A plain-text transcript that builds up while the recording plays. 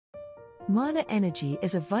Mana energy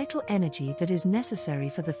is a vital energy that is necessary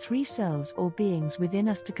for the three selves or beings within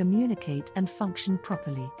us to communicate and function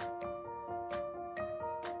properly.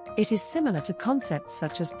 It is similar to concepts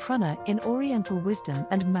such as prana in Oriental wisdom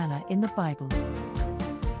and mana in the Bible.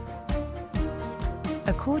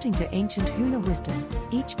 According to ancient Huna wisdom,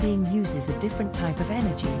 each being uses a different type of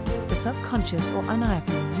energy. The subconscious or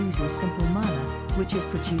unayapali uses simple mana, which is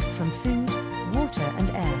produced from food, water and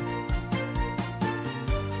air.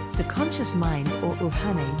 The conscious mind or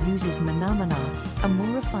uhane uses manamana, a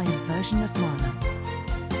more refined version of mana,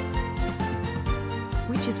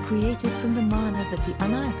 which is created from the mana that the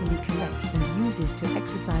unayapali collects and uses to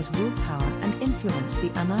exercise willpower and influence the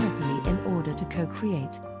unayapali in order to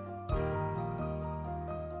co-create.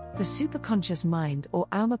 The superconscious mind or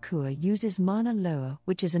aumakua uses mana loa,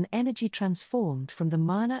 which is an energy transformed from the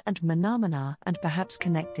mana and manamana and perhaps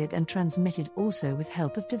connected and transmitted also with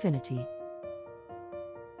help of divinity.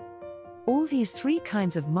 All these three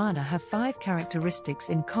kinds of mana have 5 characteristics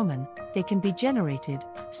in common. They can be generated,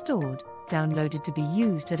 stored, downloaded to be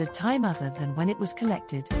used at a time other than when it was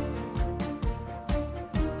collected.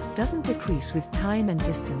 Doesn't decrease with time and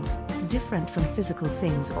distance, different from physical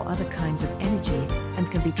things or other kinds of energy,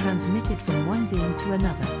 and can be transmitted from one being to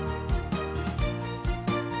another.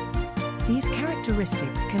 These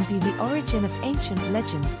characteristics can be the origin of ancient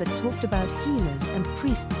legends that talked about healers and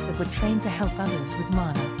priests that were trained to help others with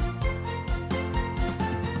mana.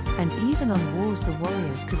 And even on wars the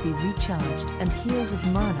warriors could be recharged and healed with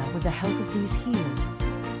mana with the help of these healers.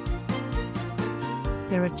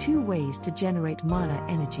 There are 2 ways to generate mana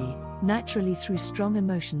energy, naturally through strong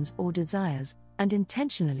emotions or desires, and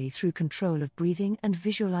intentionally through control of breathing and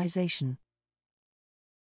visualization.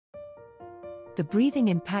 The breathing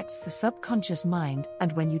impacts the subconscious mind,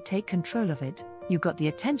 and when you take control of it, you got the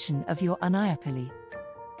attention of your unayapali.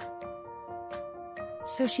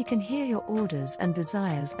 So she can hear your orders and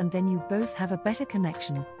desires, and then you both have a better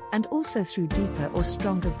connection, and also through deeper or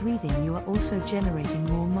stronger breathing you are also generating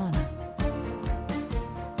more mana.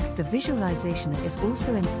 The visualization is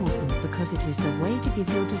also important because it is the way to give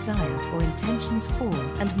your desires or intentions form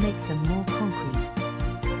and make them more concrete.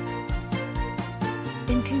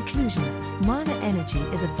 In conclusion, mana energy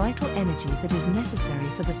is a vital energy that is necessary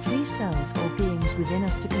for the 3 selves or beings within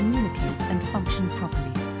us to communicate and function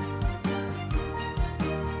properly.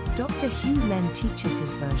 Dr. Hugh Len teaches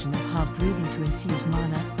his version of Ha breathing to infuse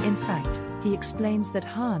mana. In fact, he explains that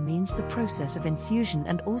Ha means the process of infusion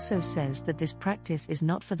and also says that this practice is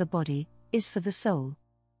not for the body, is for the soul,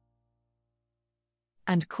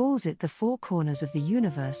 and calls it the 4 corners of the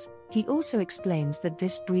universe. He also explains that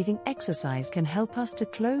this breathing exercise can help us to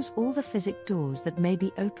close all the physic doors that may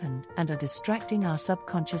be opened and are distracting our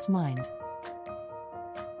subconscious mind.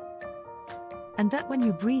 And that when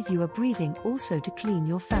you breathe you are breathing also to clean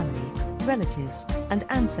your family, relatives, and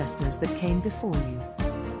ancestors that came before you.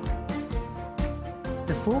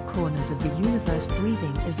 The 4 corners of the universe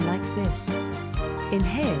breathing is like this.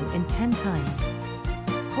 Inhale in 10 times.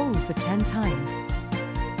 Hold for 10 times.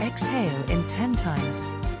 Exhale in 10 times.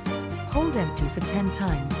 Hold empty for 10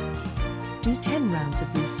 times. Do 10 rounds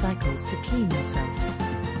of these cycles to clean yourself.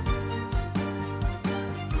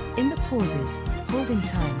 In the pauses, holding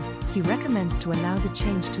time, he recommends to allow the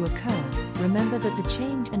change to occur. Remember that the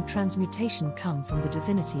change and transmutation come from the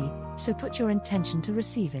divinity, so put your intention to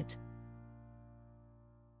receive it.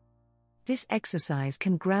 This exercise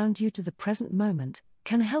can ground you to the present moment,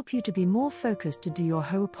 can help you to be more focused to do your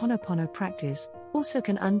Ho'oponopono practice, also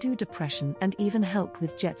can undo depression and even help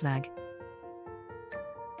with jet lag.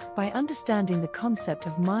 By understanding the concept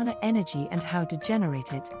of mana energy and how to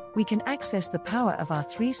generate it, we can access the power of our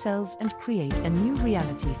 3 selves and create a new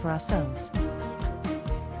reality for ourselves.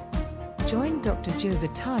 Join Dr. Joe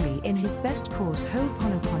Vitale in his best course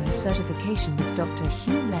Ho'oponopono certification with Dr.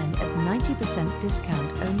 Hugh Len at 90%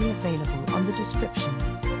 discount, only available on the description.